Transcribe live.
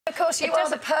Of course, you are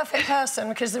the perfect person,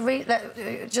 because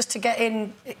just to get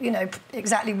in, you know,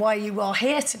 exactly why you are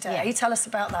here today. Yeah. Tell us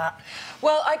about that.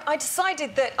 Well, I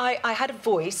decided that I had a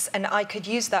voice and I could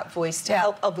use that voice to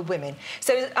help other women.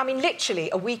 So, I mean, literally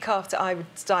a week after I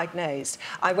was diagnosed,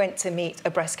 I went to meet a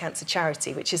breast cancer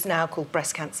charity, which is now called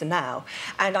Breast Cancer Now.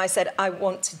 And I said, I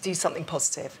want to do something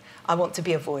positive. I want to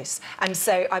be a voice. And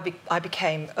so I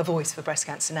became a voice for Breast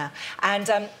Cancer Now. And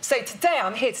so today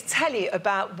I'm here to tell you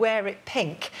about Wear It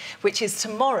Pink, which is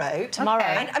tomorrow. Tomorrow.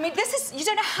 And I mean, this is, you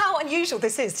don't know how unusual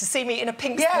this is to see me in a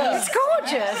pink skirt. Yeah, it's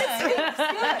gorgeous.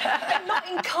 I'm not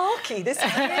in khaki. This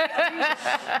is really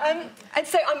unusual. And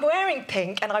so I'm wearing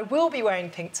pink, and I will be wearing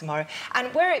pink tomorrow.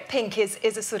 And Wear It Pink is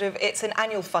a sort of, it's an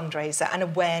annual fundraiser and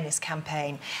awareness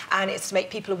campaign. And it's to make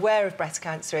people aware of breast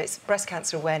cancer. It's Breast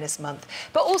Cancer Awareness Month.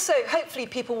 But also, hopefully,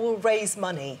 people will raise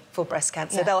money for breast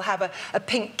cancer. Yeah. They'll have a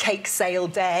pink cake sale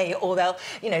day, or they'll,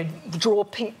 you know, draw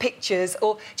pink pictures,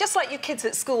 or just like your kids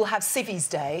at school have Civvies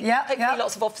Day. Yeah, hopefully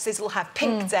lots of offices will have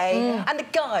Pink Day. And the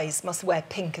guys must wear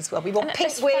pink as well. We want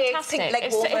pink wigs, pink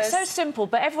leg warmers. It's so simple,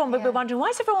 but everyone will be wondering, why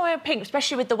is everyone wearing pink,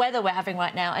 especially with the weather we're having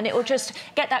right now? And it will just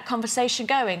get that conversation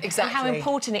going. Exactly. And how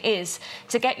important it is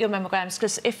to get your mammograms,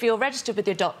 because if you're registered with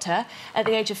your doctor at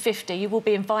the age of 50, you will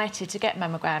be invited to get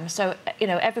mammograms. So, you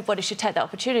know, everybody should take that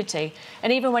opportunity.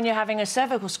 And even when you're having a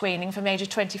cervical screening from the age of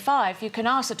 25, you can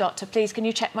ask the doctor, please, can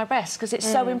you check my breast? Because it's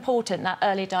so important, that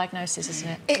early diagnosis, isn't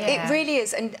it? It really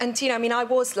is. And, you know, I mean, I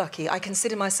was lucky. I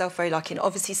consider myself very lucky. And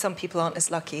obviously some people aren't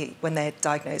as lucky when they're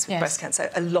diagnosed with breast cancer.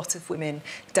 A lot of women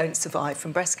don't survive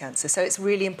from breast cancer. So it's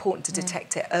really important to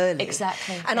detect it early.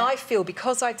 Exactly. And I feel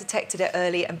because I've detected it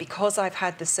early and because I've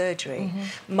had the surgery,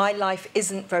 my life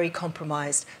isn't very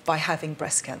compromised by having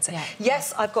breast cancer.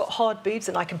 Yes, I've got hard boobs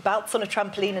and I can bounce on a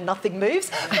trampoline and nothing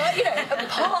moves. But, you know,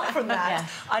 apart from that,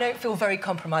 I don't feel very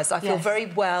compromised. I feel very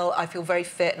well, I feel very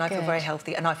fit, and I feel very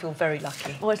healthy, and I feel very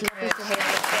lucky. Always lovely to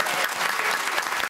hear.